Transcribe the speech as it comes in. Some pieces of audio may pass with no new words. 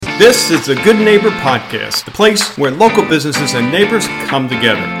This is the Good Neighbor Podcast, the place where local businesses and neighbors come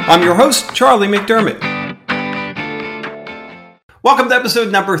together. I'm your host, Charlie McDermott. Welcome to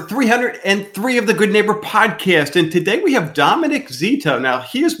episode number 303 of the Good Neighbor Podcast. And today we have Dominic Zito. Now,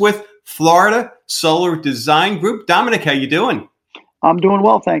 he is with Florida Solar Design Group. Dominic, how you doing? I'm doing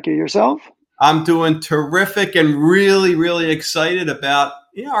well, thank you. Yourself? I'm doing terrific and really excited about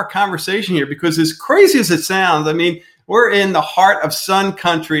our conversation here, because as crazy as it sounds, I mean, we're in the heart of sun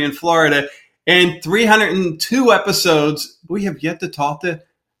country in Florida, and 302 episodes, we have yet to talk to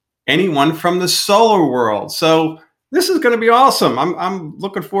anyone from the solar world. So this is going to be awesome. I'm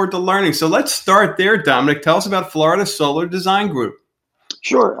looking forward to learning. So let's start there, Dominic. Tell us about Florida Solar Design Group.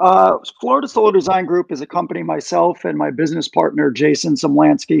 Sure. Florida Solar Design Group is a company myself and my business partner, Jason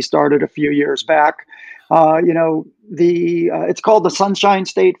Somlansky, started a few years back. It's called the Sunshine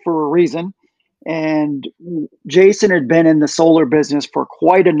State for a reason. And Jason had been in the solar business for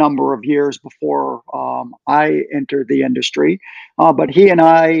quite a number of years before I entered the industry. But he and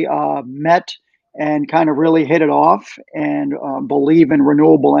I met and kind of really hit it off and believe in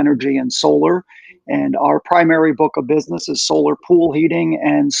renewable energy and solar. And our primary book of business is solar pool heating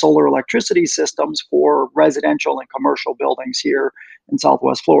and solar electricity systems for residential and commercial buildings here in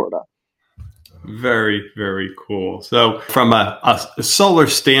Southwest Florida. Very cool. So from a solar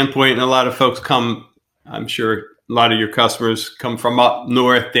standpoint, and a lot of folks come, I'm sure a lot of your customers come from up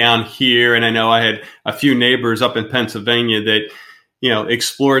north down here. And I know I had a few neighbors up in Pennsylvania that,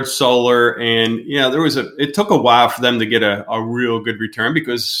 explored solar, and, it took a while for them to get a real good return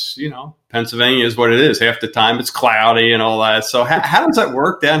because, Pennsylvania is what it is. Half the time it's cloudy and all that. So how does that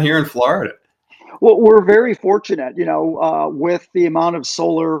work down here in Florida? Well, we're very fortunate, with the amount of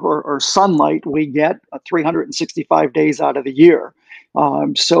solar or sunlight we get 365 days out of the year.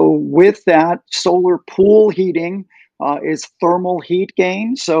 So with that, solar pool heating is thermal heat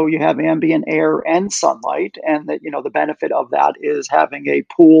gain. So you have ambient air and sunlight. And that, the benefit of that is having a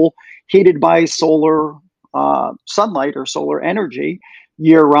pool heated by solar sunlight or solar energy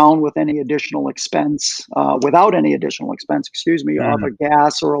year round with any additional expense, without any additional expense, of a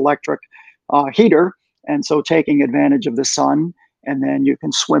gas or electric heater. And so taking advantage of the sun, and then you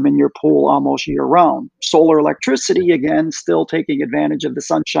can swim in your pool almost year round. Solar electricity, again, still taking advantage of the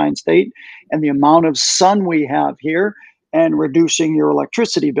Sunshine State and the amount of sun we have here, and reducing your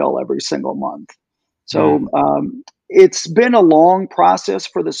electricity bill every single month. So it's been a long process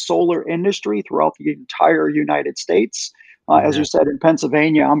for the solar industry throughout the entire United States. As you said, in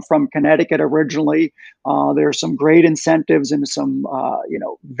Pennsylvania, I'm from Connecticut originally. There's some great incentives and some,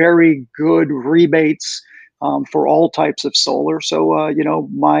 very good rebates for all types of solar. So,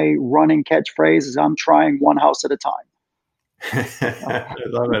 my running catchphrase is I'm trying one house at a time. I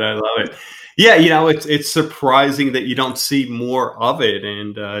love it. Yeah, it's surprising that you don't see more of it.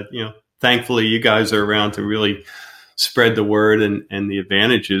 And, thankfully you guys are around to really spread the word and the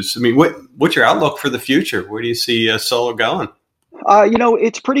advantages. I mean, what's your outlook for the future? Where do you see solar going?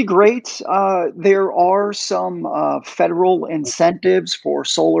 It's pretty great. There are some federal incentives for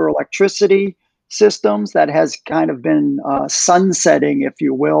solar electricity systems that has kind of been sunsetting, if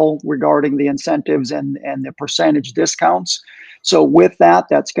you will, regarding the incentives and the percentage discounts. So with that,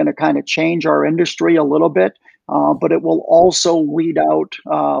 that's going to kind of change our industry a little bit. But it will also weed out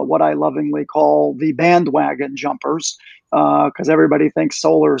what I lovingly call the bandwagon jumpers, because everybody thinks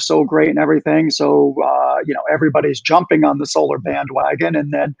solar is so great and everything. So, everybody's jumping on the solar bandwagon.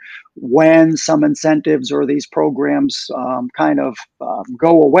 And then when some incentives or these programs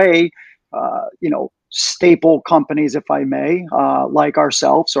go away, staple companies, if I may, like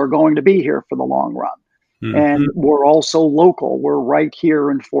ourselves, are going to be here for the long run. Mm-hmm. And we're also local. We're right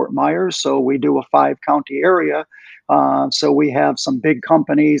here in Fort Myers, so we do a 5-county area. So we have some big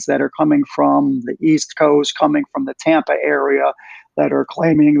companies that are coming from the East Coast, coming from the Tampa area, that are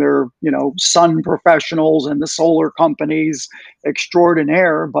claiming they're, sun professionals and the solar companies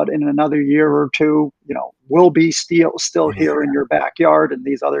extraordinaire. But in another year or two, we'll be still here in your backyard, and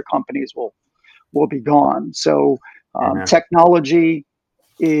these other companies will be gone. So technology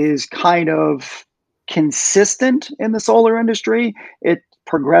is kind of consistent in the solar industry. It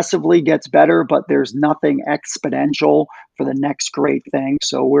progressively gets better, but there's nothing exponential for the next great thing.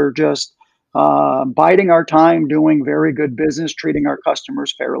 So we're just biding our time, doing very good business, treating our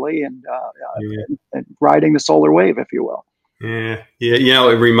customers fairly, and riding the solar wave, if you will. Yeah.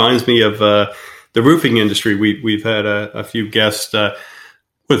 It reminds me of the roofing industry. We've had a few guests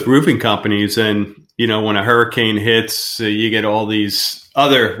with roofing companies, and when a hurricane hits, you get all these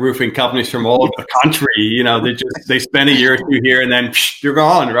other roofing companies from all over the country. They spend a year or two here, and then you're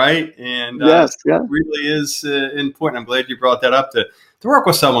gone, right? And yes, it really is important. I'm glad you brought that up to to work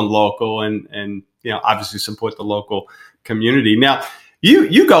with someone local and obviously support the local community. Now,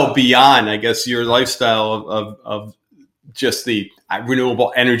 you go beyond, I guess, your lifestyle of just the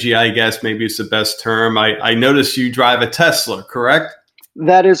renewable energy, I guess maybe it's the best term. I noticed you drive a Tesla, correct?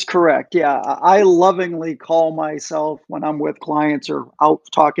 That is correct. Yeah. I lovingly call myself, when I'm with clients or out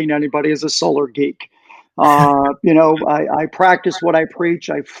talking to anybody, as a solar geek. I practice what I preach.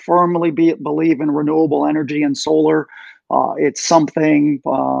 I firmly believe in renewable energy and solar. It's something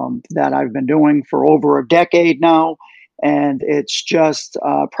that I've been doing for over a decade now. And it's just,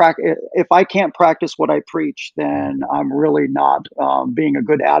 if I can't practice what I preach, then I'm really not being a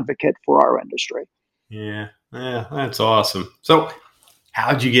good advocate for our industry. Yeah, that's awesome. So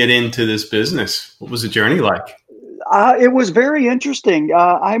how'd you get into this business? What was the journey like? It was very interesting.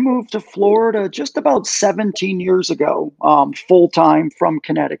 I moved to Florida just about 17 years ago, full time from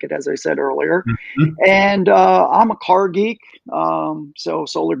Connecticut, as I said earlier. Mhm. And I'm a car geek, so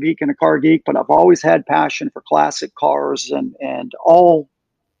solar geek and a car geek, but I've always had passion for classic cars and all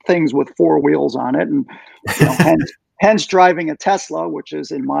things with four wheels on it. And, hence driving a Tesla, which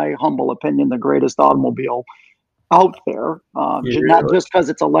is, in my humble opinion, the greatest automobile out there. Not Really? just because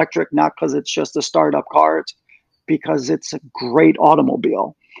it's electric, not because it's just a startup car. It's because it's a great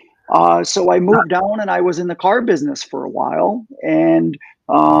automobile. So I moved down and I was in the car business for a while. And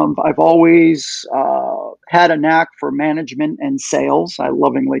I've always had a knack for management and sales. I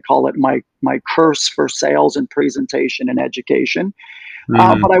lovingly call it my curse for sales and presentation and education.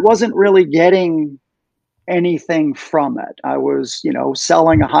 But I wasn't really getting anything from it. I was,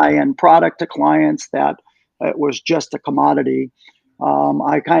 selling a high-end product to clients that it was just a commodity.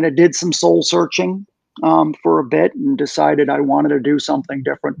 I kind of did some soul searching for a bit and decided I wanted to do something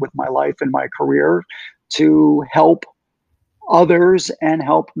different with my life and my career to help others and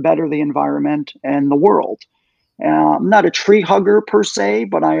help better the environment and the world. I'm not a tree hugger per se,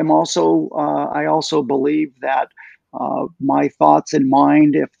 but I also believe that my thoughts in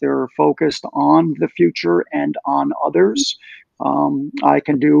mind, if they're focused on the future and on others, I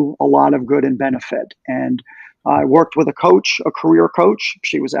can do a lot of good and benefit. And I worked with a career coach.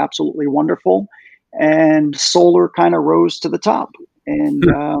 She was absolutely wonderful. And solar kind of rose to the top. And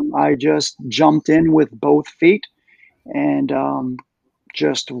I just jumped in with both feet and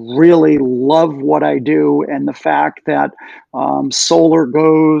just really love what I do. And the fact that solar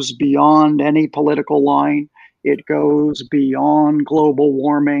goes beyond any political line. It goes beyond global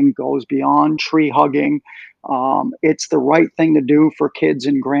warming, goes beyond tree hugging. It's the right thing to do for kids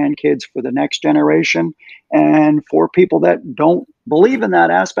and grandkids for the next generation. And for people that don't believe in that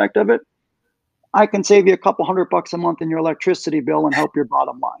aspect of it, I can save you a couple $100 a month in your electricity bill and help your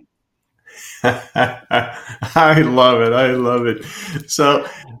bottom line. I love it. I love it. So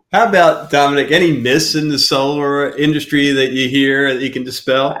how about, Dominic, any myths in the solar industry that you hear that you can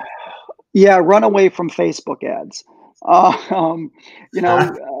dispel? Yeah, run away from Facebook ads.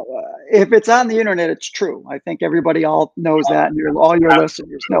 If it's on the internet, it's true. I think everybody all knows that, and all your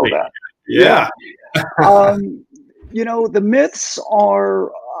listeners know that. Yeah. The myths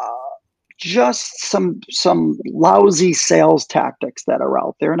are just some lousy sales tactics that are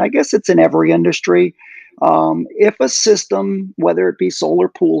out there, and I guess it's in every industry. If a system, whether it be solar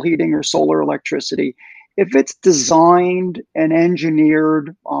pool heating or solar electricity, if it's designed and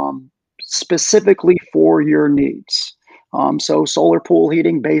engineered specifically for your needs. So solar pool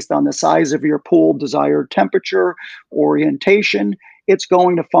heating based on the size of your pool, desired temperature, orientation, it's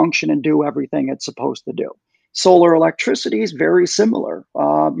going to function and do everything it's supposed to do. Solar electricity is very similar.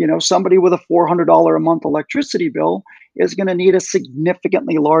 Somebody with a $400 a month electricity bill is going to need a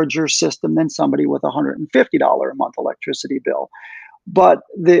significantly larger system than somebody with a $150 a month electricity bill. But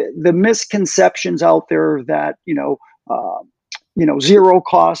the misconceptions out there that, zero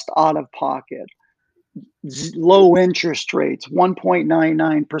cost out of pocket, low interest rates,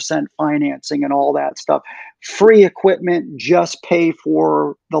 1.99% financing and all that stuff, free equipment, just pay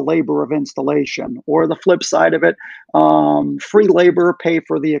for the labor of installation, or the flip side of it, free labor, pay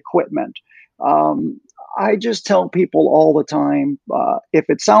for the equipment. I just tell people all the time, if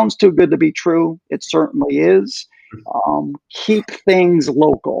it sounds too good to be true, it certainly is. Keep things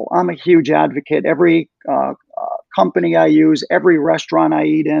local. I'm a huge advocate. Every company I use, every restaurant I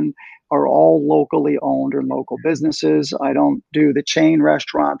eat in, are all locally owned or local businesses. I don't do the chain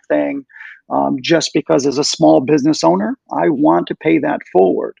restaurant thing just because as a small business owner, I want to pay that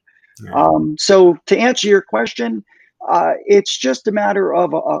forward. Yeah. So to answer your question, it's just a matter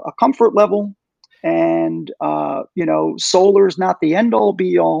of a comfort level. And, solar is not the end all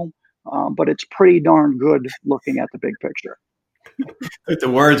be all, but it's pretty darn good looking at the big picture. Took the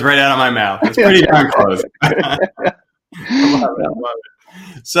words right out of my mouth. It's pretty darn close. I love it. I love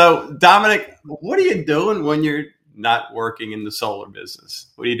it. So, Dominic, what are you doing when you're not working in the solar business?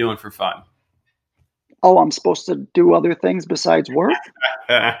 What are you doing for fun? Oh, I'm supposed to do other things besides work?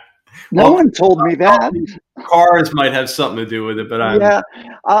 No Well, one told me that. cars might have something to do with it, but Yeah,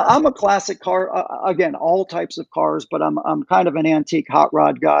 I'm a classic car. Again, all types of cars, but I'm kind of an antique hot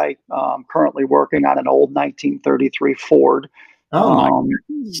rod guy. Currently working on an old 1933 Ford oh my, um,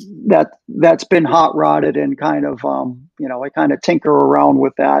 that's been hot rodded and kind of I kind of tinker around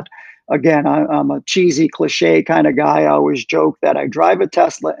with that. Again, I'm a cheesy cliche kind of guy. I always joke that I drive a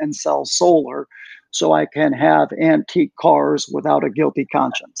Tesla and sell solar, so I can have antique cars without a guilty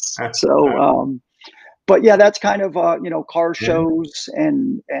conscience. So. But yeah, that's kind of car yeah. shows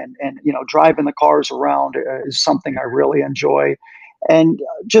and driving the cars around is something I really enjoy, and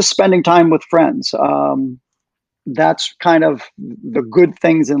just spending time with friends. That's kind of the good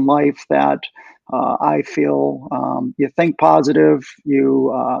things in life that I feel you think positive,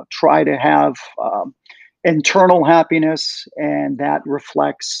 you try to have internal happiness, and that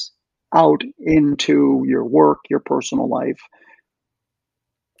reflects out into your work, your personal life.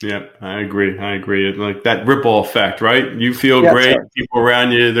 Yeah, I agree. I agree. It's like that ripple effect, right? You feel Yeah, great. sir. People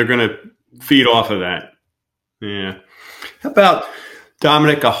around you, they're going to feed off of that. Yeah. How about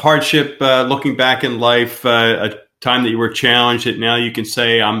Dominic, a hardship, looking back in life, a time that you were challenged that now you can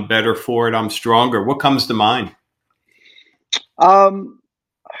say, I'm better for it. I'm stronger. What comes to mind? Um,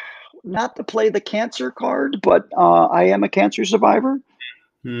 Not to play the cancer card, but I am a cancer survivor.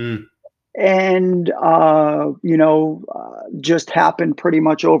 Hmm. And, just happened pretty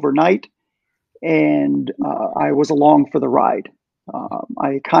much overnight. And I was along for the ride.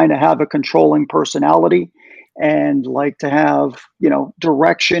 I kind of have a controlling personality and like to have,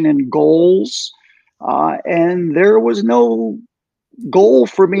 direction and goals. And there was no goal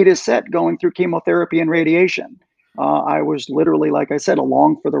for me to set going through chemotherapy and radiation. I was literally, like I said,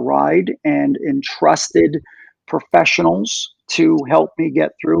 along for the ride and entrusted professionals to help me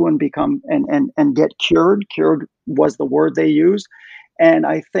get through and become and get cured. Cured was the word they used, and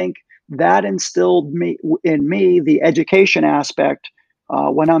I think that instilled in me the education aspect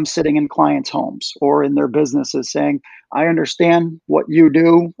when I'm sitting in clients' homes or in their businesses, saying, "I understand what you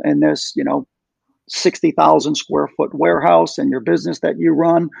do in this, 60,000 square foot warehouse and your business that you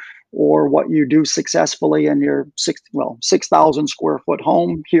run, or what you do successfully in your 6,000 square foot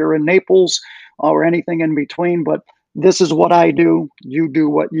home here in Naples, or anything in between. But this is what I do. You do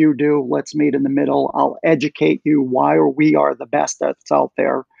what you do. Let's meet in the middle. I'll educate you why we are the best that's out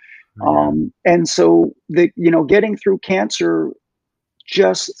there." Yeah. And so getting through cancer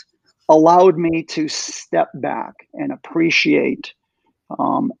just allowed me to step back and appreciate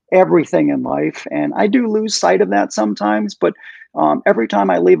everything in life. And I do lose sight of that sometimes, but every time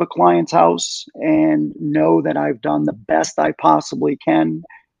I leave a client's house and know that I've done the best I possibly can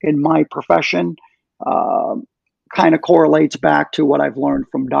in my profession, uh, kind of correlates back to what I've learned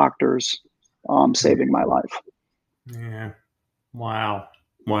from doctors saving my life. Yeah. Wow.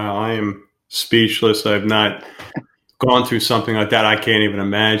 Wow. I am speechless. I've not gone through something like that. I can't even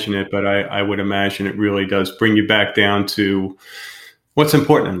imagine it, but I would imagine it really does bring you back down to what's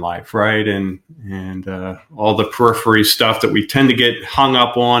important in life, right? And all the periphery stuff that we tend to get hung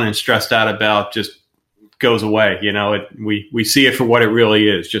up on and stressed out about just goes away. We see it for what it really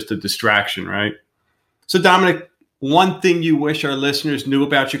is, just a distraction, right? So, Dominic, one thing you wish our listeners knew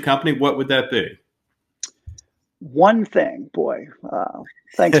about your company, what would that be? One thing, boy,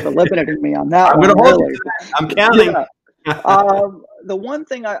 thanks for limiting me on that I'm one, going to hold really. you to that. I'm counting. Yeah. The one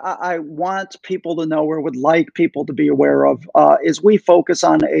thing I want people to know, or would like people to be aware of, is we focus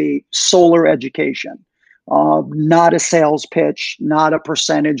on a solar education, not a sales pitch, not a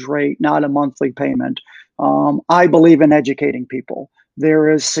percentage rate, not a monthly payment. I believe in educating people.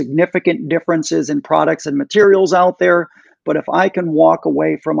 There is significant differences in products and materials out there, but if I can walk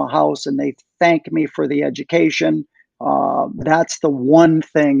away from a house and they thank me for the education, that's the one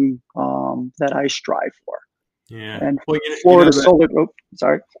thing that I strive for. Yeah. And Well, Florida Solar Group.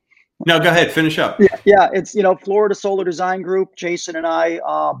 Sorry. no, go ahead. Finish up. Yeah, it's Florida Solar Design Group. Jason and I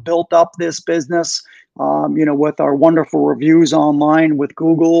built up this business, with our wonderful reviews online with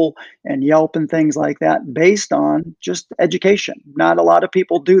Google and Yelp and things like that, based on just education. Not a lot of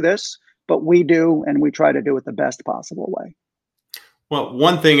people do this, but we do, and we try to do it the best possible way. Well,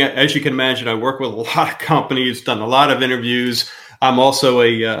 one thing, as you can imagine, I work with a lot of companies, done a lot of interviews. I'm also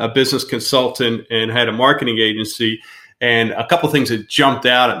a business consultant and had a marketing agency. And a couple of things that jumped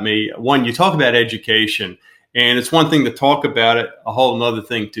out at me. One, you talk about education, and it's one thing to talk about it, a whole another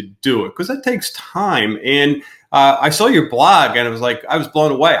thing to do it, because it takes time. And I saw your blog and it was like, I was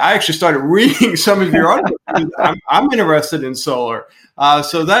blown away. I actually started reading some of your articles. I'm interested in solar.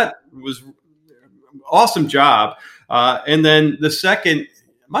 So that was awesome job. And then the second,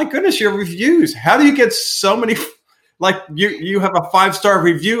 my goodness, your reviews. How do you get so many? Like you have a 5-star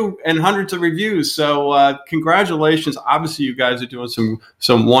review and hundreds of reviews. So congratulations. Obviously, you guys are doing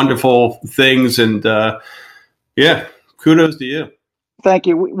some wonderful things. And yeah, kudos to you. Thank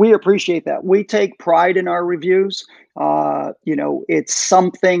you. We appreciate that. We take pride in our reviews. It's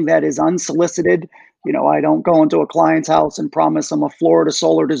something that is unsolicited. I don't go into a client's house and promise them a Florida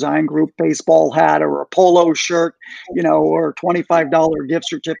Solar Design Group baseball hat or a polo shirt, or a $25 gift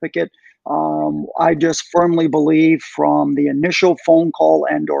certificate. I just firmly believe from the initial phone call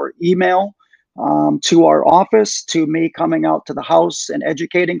and or email to our office, to me coming out to the house and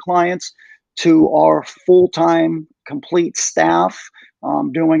educating clients, to our full-time complete staff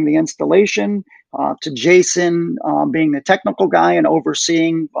doing the installation, to Jason being the technical guy and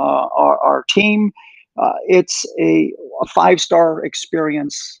overseeing our team. It's a 5-star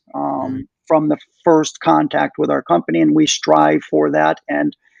experience from the first contact with our company, and we strive for that.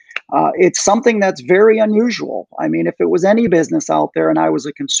 And it's something that's very unusual. I mean, if it was any business out there and I was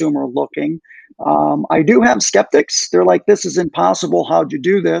a consumer looking, I do have skeptics. They're like, this is impossible. How'd you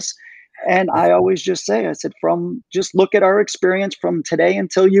do this? And I always just say, I said, just look at our experience from today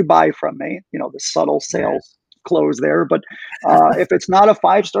until you buy from me, the subtle sales close there. But if it's not a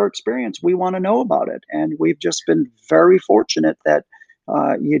 5-star experience, we want to know about it. And we've just been very fortunate that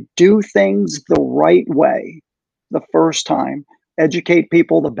you do things the right way the first time, educate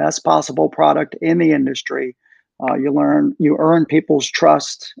people the best possible product in the industry. You earn people's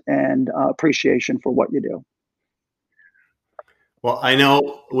trust and appreciation for what you do. Well, I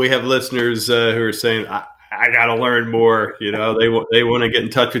know we have listeners who are saying, I got to learn more. They want to get in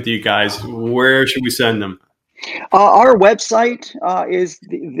touch with you guys. Where should we send them? Our website is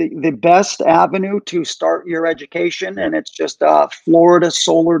the best avenue to start your education, and it's just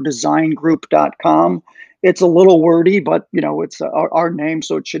floridasolardesignGroup.com. It's a little wordy, but it's our name,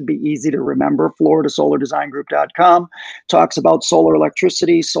 so it should be easy to remember. floridasolardesignGroup.com talks about solar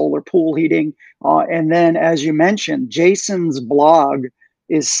electricity, solar pool heating, and then, as you mentioned, Jason's blog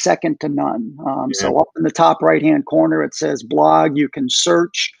is second to none. So up in the top right-hand corner, it says blog. You can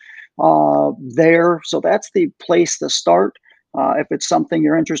search there. So that's the place to start. If it's something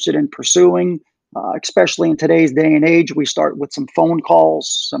you're interested in pursuing, especially in today's day and age, we start with some phone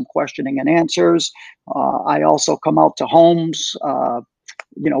calls, some questioning and answers. I also come out to homes,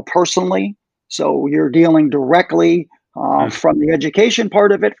 personally. So you're dealing directly from the education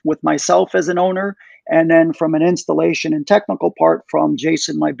part of it with myself as an owner, and then from an installation and technical part from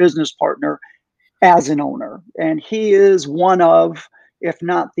Jason, my business partner, as an owner. And he is one of, if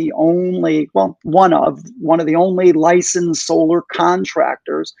not the only, one of the only licensed solar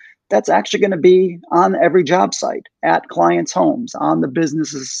contractors that's actually going to be on every job site, at clients' homes, on the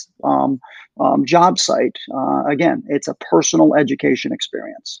business's job site. Again, it's a personal education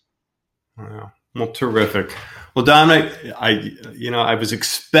experience. Wow. Well, terrific. Well, Dominic, I was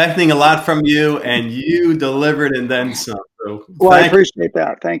expecting a lot from you, and you delivered and then some. So I appreciate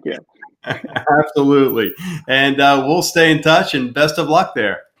that. Thank you. Absolutely. And we'll stay in touch, and best of luck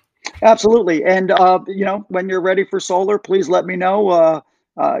there. Absolutely. And, when you're ready for solar, please let me know.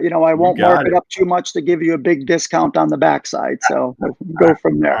 I won't mark it up too much to give you a big discount on the backside. So we'll go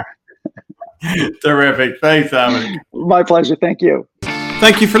from there. Terrific. Thanks, Dominic. My pleasure. Thank you.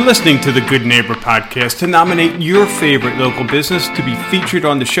 Thank you for listening to the Good Neighbor Podcast. To nominate your favorite local business to be featured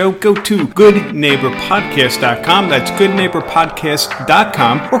on the show, go to goodneighborpodcast.com. That's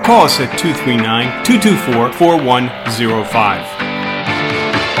goodneighborpodcast.com, or call us at 239-224-4105.